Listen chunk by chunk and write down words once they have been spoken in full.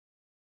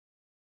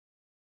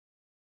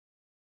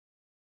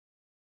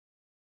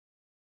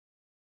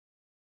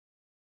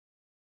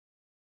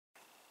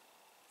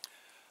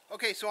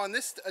Okay, so on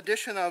this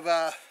edition of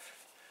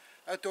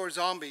Outdoor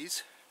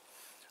Zombies,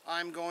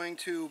 I'm going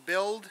to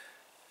build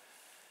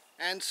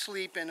and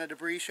sleep in a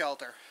debris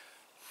shelter.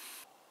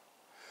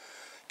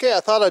 Okay,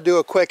 I thought I'd do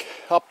a quick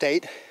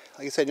update.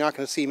 Like I said, you're not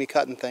going to see me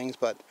cutting things,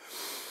 but...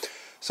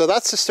 So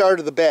that's the start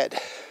of the bed.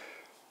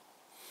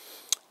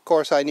 Of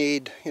course, I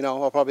need,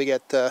 I'll probably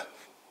get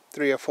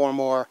 3 or 4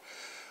 more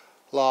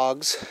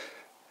logs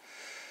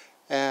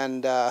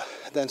and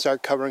then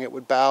start covering it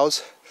with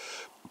boughs.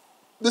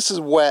 This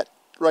is wet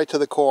right to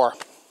the core.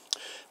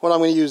 What I'm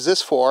going to use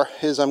this for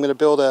is I'm going to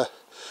build a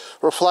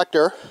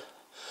reflector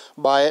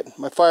by it.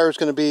 My fire is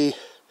going to be,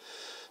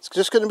 it's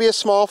just going to be a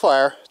small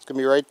fire. It's going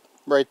to be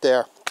right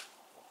there.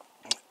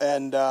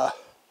 And then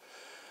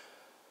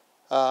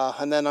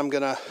I'm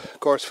going to, of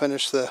course,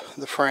 finish the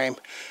frame.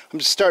 I'm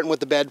just starting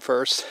with the bed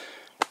first.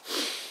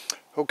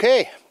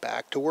 Okay,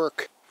 back to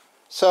work.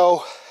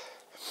 So,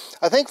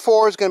 I think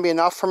 4 is going to be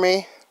enough for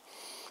me,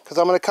 because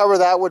I'm going to cover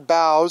that with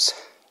boughs.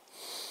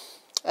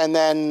 And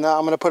then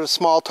I'm going to put a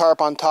small tarp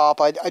on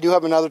top. I do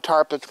have another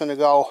tarp that's going to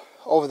go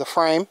over the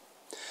frame.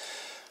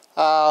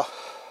 And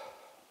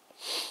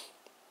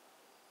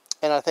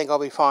I think I'll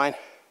be fine.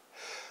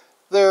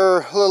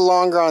 They're a little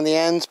longer on the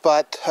ends,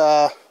 but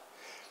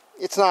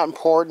it's not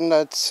important.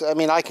 I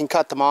mean, I can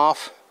cut them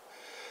off.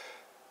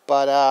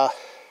 But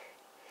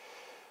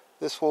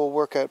this will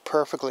work out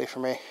perfectly for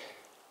me.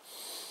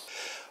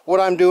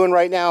 What I'm doing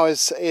right now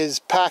is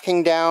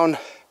packing down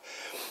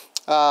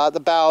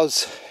the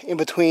boughs in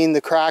between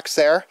the cracks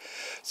there,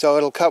 so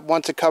it'll cut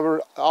once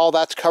all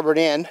that's covered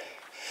in,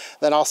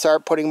 then I'll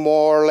start putting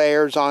more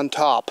layers on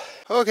top.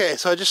 Okay,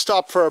 so I just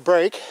stopped for a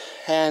break,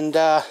 and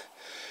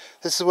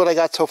this is what I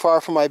got so far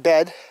for my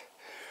bed.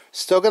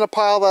 Still gonna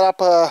pile that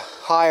up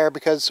higher,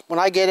 because when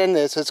I get in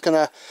this, it's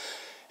gonna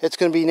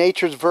be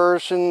nature's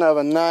version of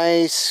a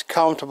nice,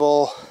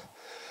 comfortable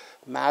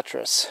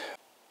mattress.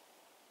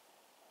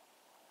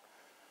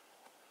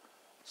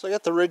 So I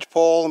got the ridge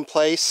pole in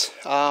place.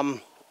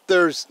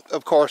 There's,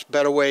 of course,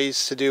 better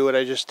ways to do what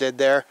I just did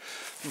there,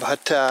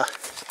 but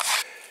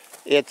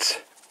it's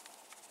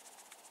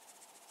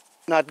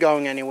not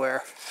going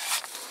anywhere.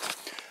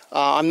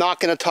 I'm not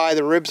going to tie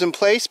the ribs in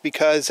place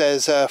because,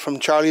 as from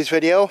Charlie's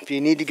video, if you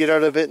need to get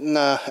out of it in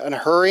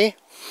a hurry,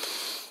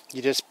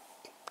 you just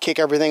kick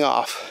everything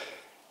off,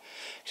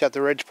 except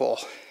the ridge pole.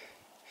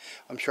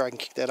 I'm sure I can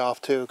kick that off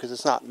too, because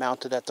it's not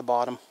mounted at the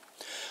bottom.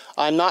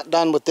 I'm not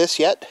done with this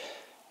yet,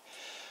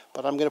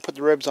 but I'm going to put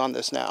the ribs on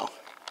this now.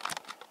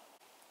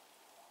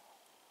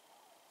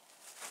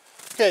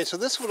 Okay, so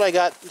this is what I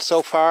got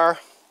so far.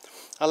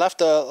 I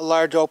left a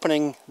large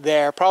opening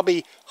there,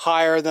 probably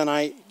higher than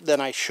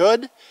I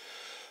should,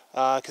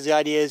 because the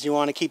idea is you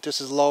want to keep this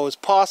as low as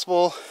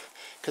possible,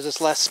 because it's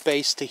less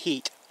space to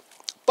heat.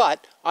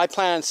 But I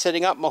plan on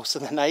sitting up most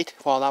of the night,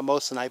 well, not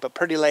most of the night, but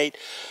pretty late,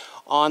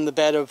 on the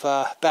bed of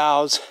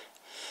boughs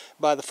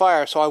by the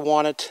fire, so I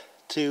wanted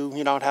to,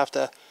 have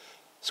to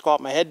squat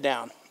my head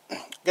down. I'm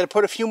going to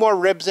put a few more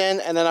ribs in,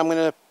 and then I'm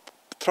going to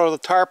throw the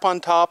tarp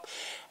on top,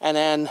 and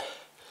then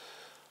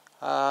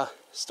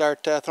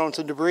start throwing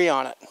some debris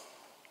on it.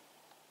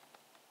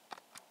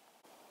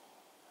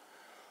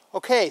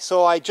 Okay,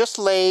 so I just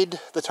laid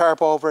the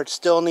tarp over. It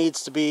still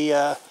needs to be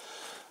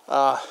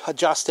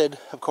adjusted,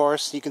 of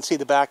course. You can see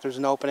the back, there's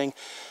an opening.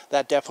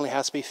 That definitely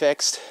has to be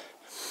fixed.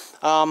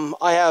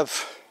 I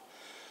have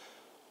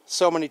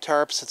so many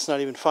tarps, it's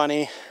not even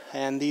funny.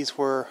 And this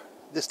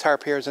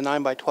tarp here is a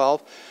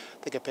 9x12.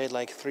 I think I paid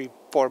like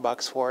 $3-4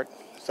 bucks for it,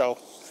 so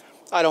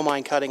I don't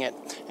mind cutting it.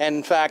 And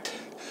in fact,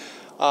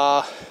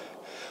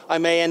 I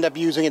may end up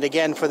using it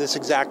again for this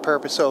exact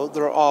purpose, so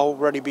there'll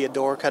already be a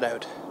door cut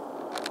out.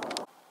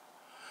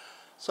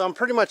 So I'm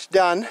pretty much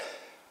done.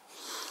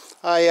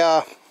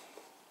 Not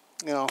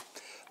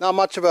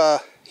much of a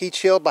heat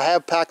shield, but I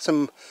have packed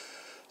some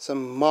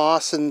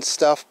moss and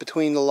stuff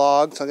between the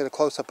logs. I'll get a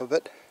close-up of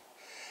it.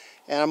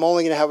 And I'm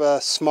only going to have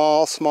a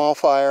small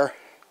fire.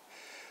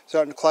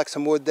 Starting to collect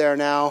some wood there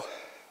now.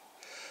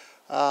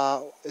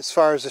 As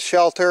far as the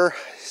shelter,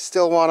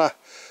 still want to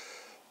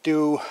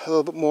do a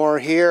little bit more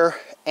here,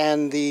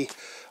 and the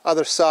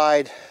other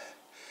side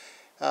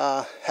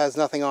has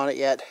nothing on it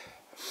yet.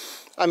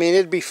 I mean,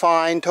 it'd be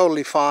fine,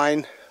 totally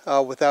fine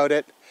without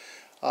it.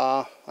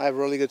 I have a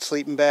really good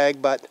sleeping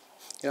bag, but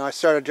I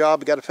start a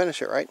job, you got to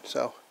finish it, right?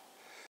 So,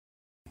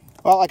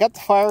 well, I got the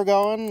fire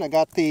going. I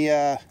got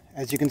the,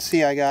 as you can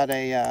see, I got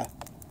a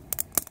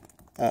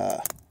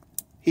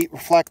heat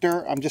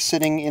reflector. I'm just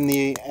sitting in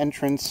the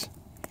entrance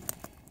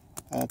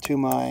to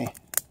my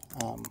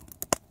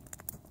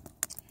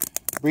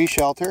debris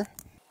shelter.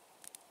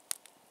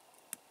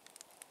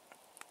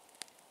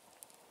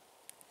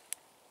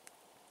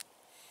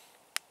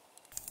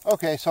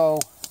 Okay, so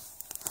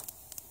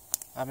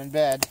I'm in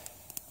bed.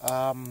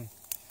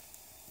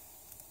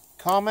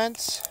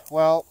 Comments?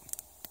 Well,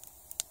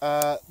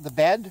 the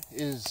bed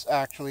is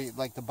actually,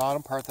 like, the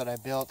bottom part that I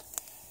built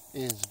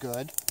is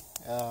good.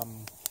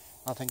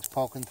 Nothing's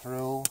poking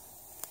through.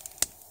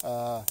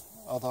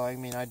 Although, I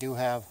mean, I do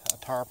have a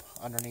tarp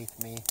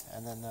underneath me,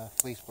 and then the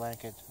fleece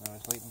blanket and the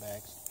sleeping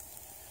bags.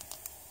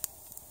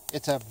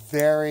 It's a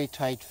very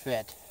tight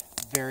fit,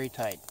 very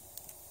tight.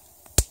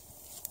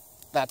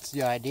 That's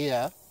the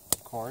idea,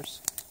 of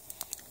course,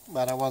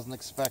 but I wasn't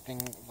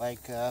expecting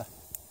like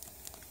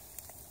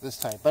this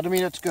tight. But I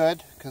mean, it's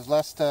good because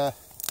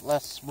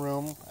less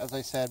room, as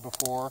I said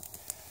before,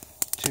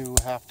 to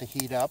have to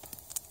heat up.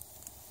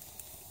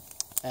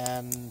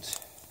 And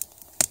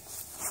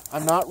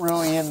I'm not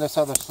really in this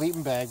other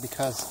sleeping bag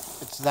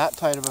because it's that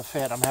tight of a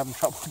fit. I'm having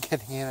trouble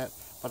getting in it,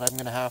 but I'm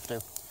going to have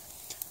to.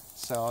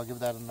 So I'll give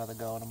that another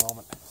go in a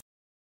moment.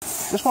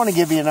 Just want to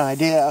give you an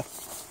idea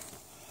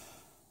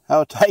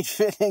how tight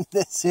fitting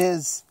this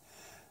is.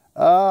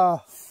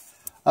 I'll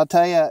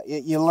tell you,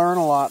 you learn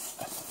a lot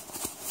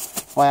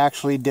by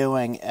actually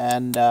doing,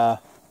 and I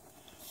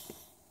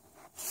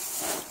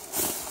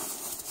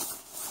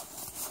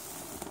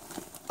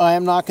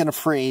am not going to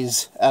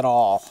freeze at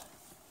all.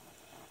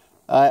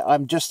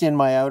 I'm just in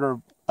my outer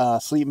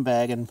sleeping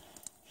bag, and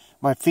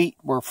my feet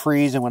were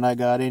freezing when I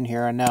got in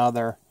here, and now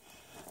they're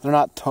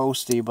not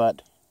toasty,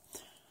 but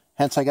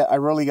hence I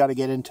really got to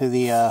get into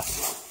the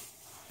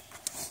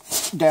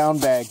down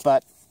bag.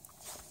 But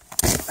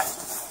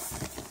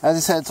as I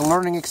said, it's a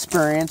learning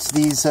experience.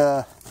 These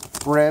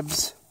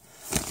ribs,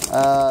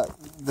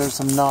 there's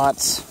some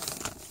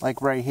knots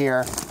like right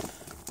here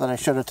that I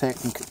should have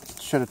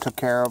took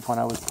care of when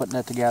I was putting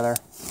it together.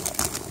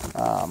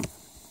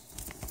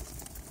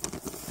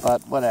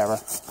 But whatever,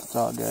 it's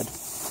all good.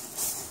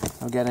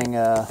 I'm getting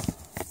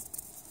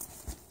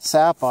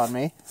sap on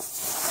me.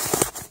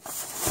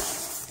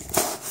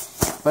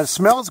 But it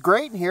smells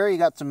great in here. You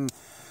got some,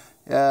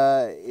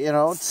 you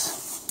know,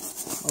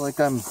 it's like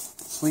I'm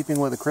sleeping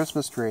with a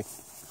Christmas tree.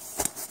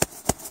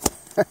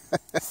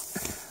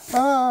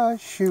 Ah,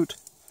 shoot.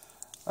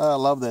 I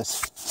love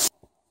this.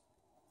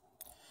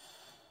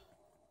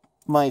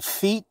 My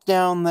feet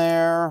down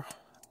there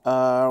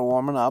are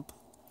warming up.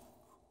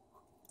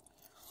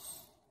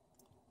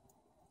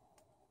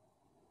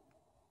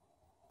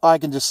 I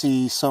can just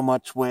see so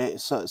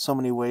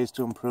many ways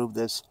to improve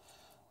this.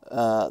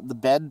 The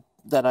bed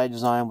that I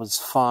designed was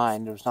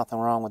fine. There's nothing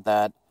wrong with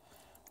that.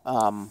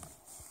 You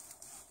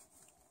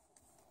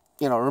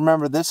know,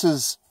 remember, this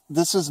is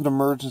an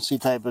emergency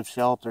type of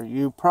shelter.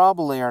 You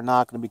probably are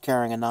not going to be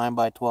carrying a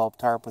 9x12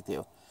 tarp with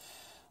you.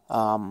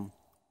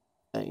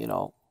 You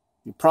know,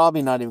 you're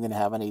probably not even going to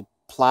have any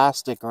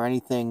plastic or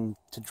anything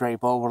to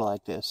drape over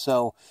like this.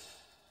 So,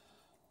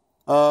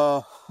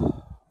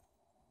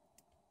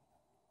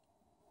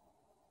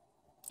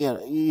 you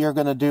know, you're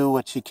going to do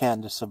what you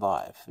can to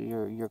survive.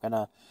 You're going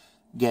to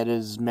get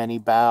as many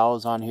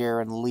boughs on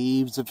here and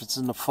leaves if it's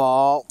in the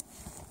fall.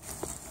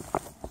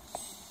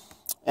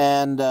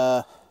 And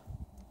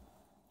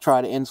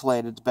try to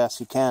insulate it as best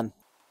you can.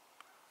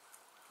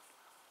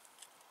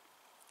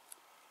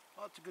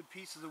 Lots of good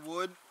pieces of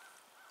wood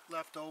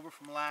left over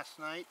from last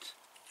night.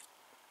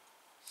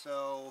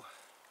 So,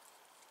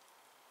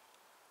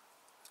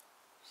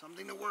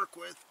 something to work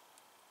with.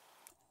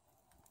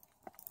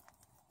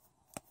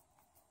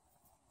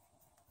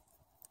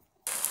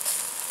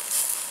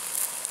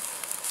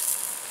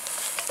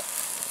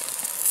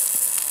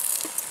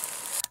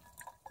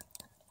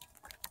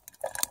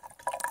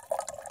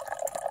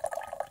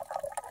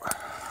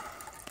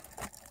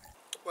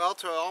 Well,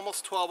 it's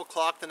almost 12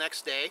 o'clock the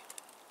next day.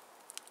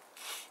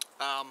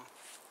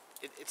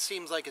 It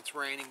seems like it's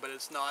raining, but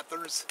it's not.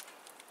 There's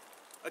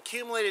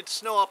accumulated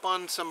snow up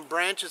on some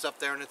branches up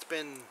there, and it's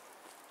been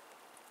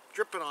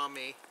dripping on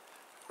me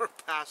for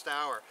the past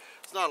hour.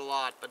 It's not a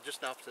lot, but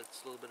just enough that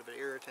it's a little bit of an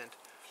irritant.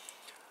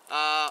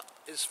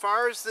 As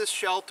far as this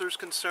shelter's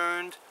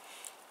concerned,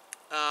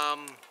 I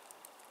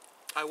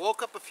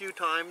woke up a few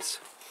times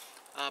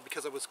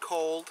because I was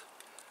cold.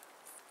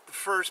 The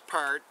first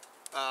part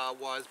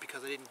was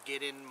because I didn't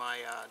get in my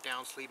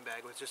down sleeping bag.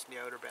 It was just in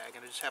the outer bag,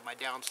 and I just had my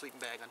down sleeping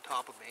bag on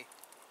top of me.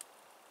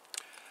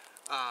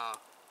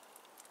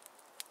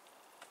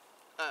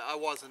 I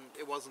wasn't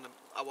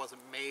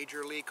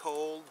majorly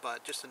cold,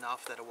 but just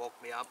enough that it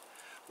woke me up.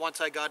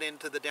 Once I got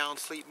into the down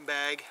sleeping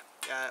bag,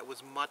 it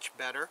was much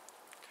better.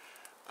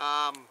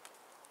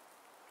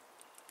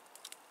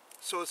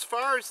 So as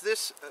far as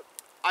this,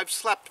 I've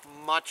slept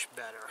much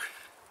better,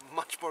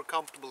 much more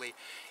comfortably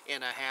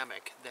in a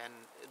hammock than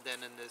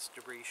in this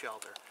debris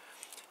shelter.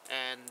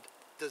 And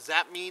does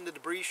that mean the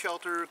debris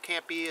shelter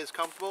can't be as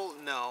comfortable?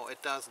 No,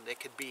 it doesn't. It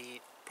could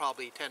be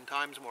probably 10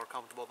 times more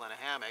comfortable than a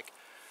hammock.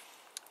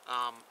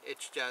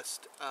 It's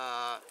just,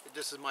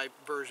 this is my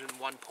version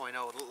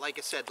 1.0. Like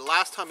I said, the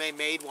last time I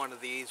made one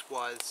of these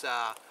was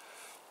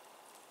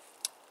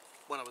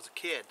when I was a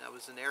kid. I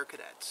was in Air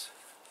Cadets.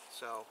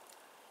 So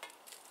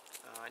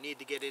I need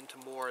to get into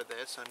more of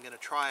this. I'm going to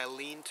try a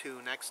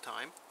lean-to next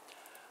time.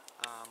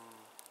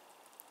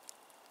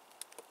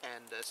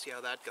 And see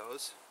how that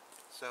goes.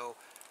 So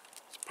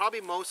it's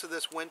probably most of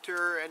this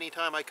winter,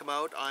 anytime I come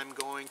out, I'm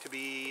going to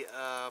be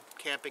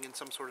camping in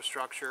some sort of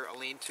structure, a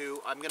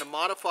lean-to. I'm going to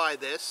modify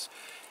this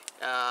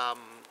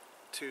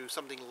to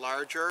something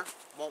larger.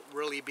 Won't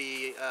really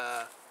be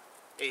a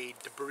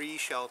debris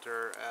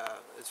shelter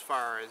as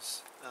far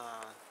as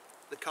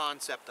the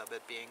concept of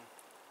it being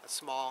a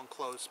small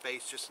enclosed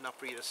space, just enough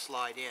for you to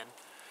slide in.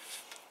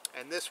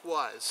 And this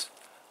was,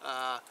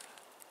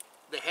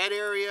 the head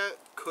area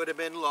could have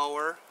been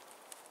lower,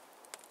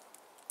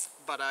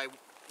 but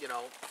you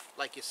know,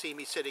 like you see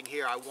me sitting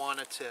here, I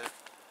wanted to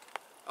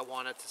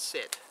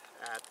sit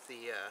at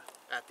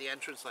the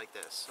entrance like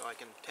this, so I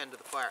can tend to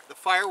the fire. The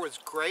fire was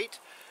great.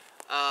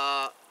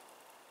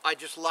 I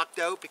just lucked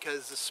out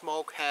because the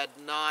smoke had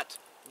not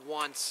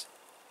once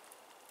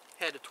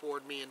headed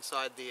toward me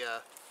inside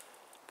the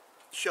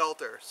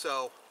shelter,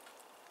 so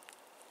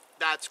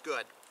that's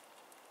good.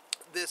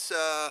 This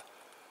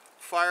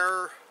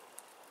fire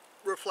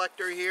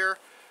reflector here,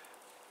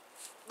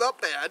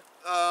 not bad.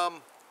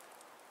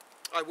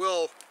 I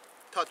will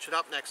touch it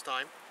up next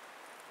time.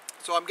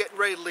 So I'm getting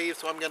ready to leave,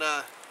 so I'm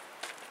gonna,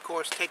 of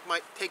course, take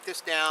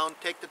this down,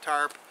 take the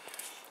tarp,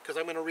 because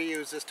I'm gonna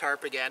reuse this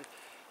tarp again,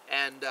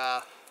 and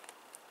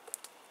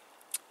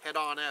head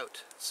on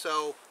out.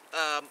 So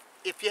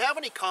if you have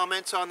any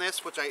comments on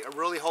this, which I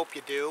really hope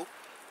you do,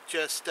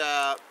 just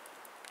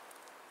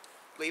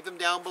leave them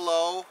down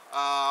below.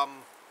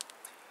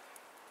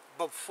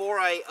 Before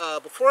I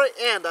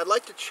end, I'd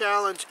like to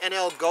challenge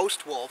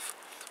NLGHOSTWOLF,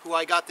 who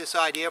I got this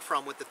idea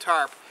from with the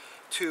tarp,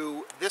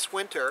 to this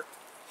winter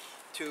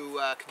to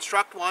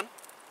construct one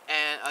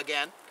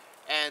again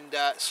and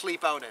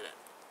sleep out in it.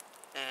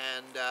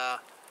 And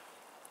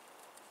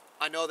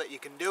I know that you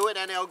can do it,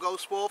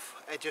 NLGHOSTWOLF.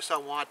 I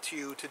want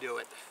you to do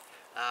it.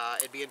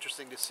 It'd be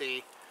interesting to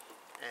see,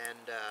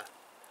 and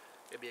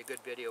it'd be a good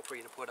video for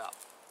you to put up.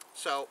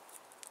 So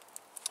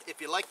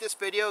if you like this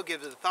video,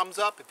 give it a thumbs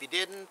up. If you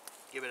didn't,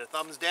 give it a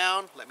thumbs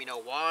down. Let me know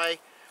why.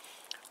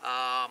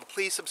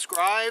 Please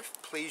subscribe,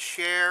 please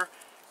share,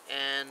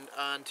 and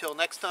until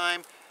next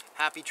time,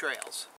 happy trails.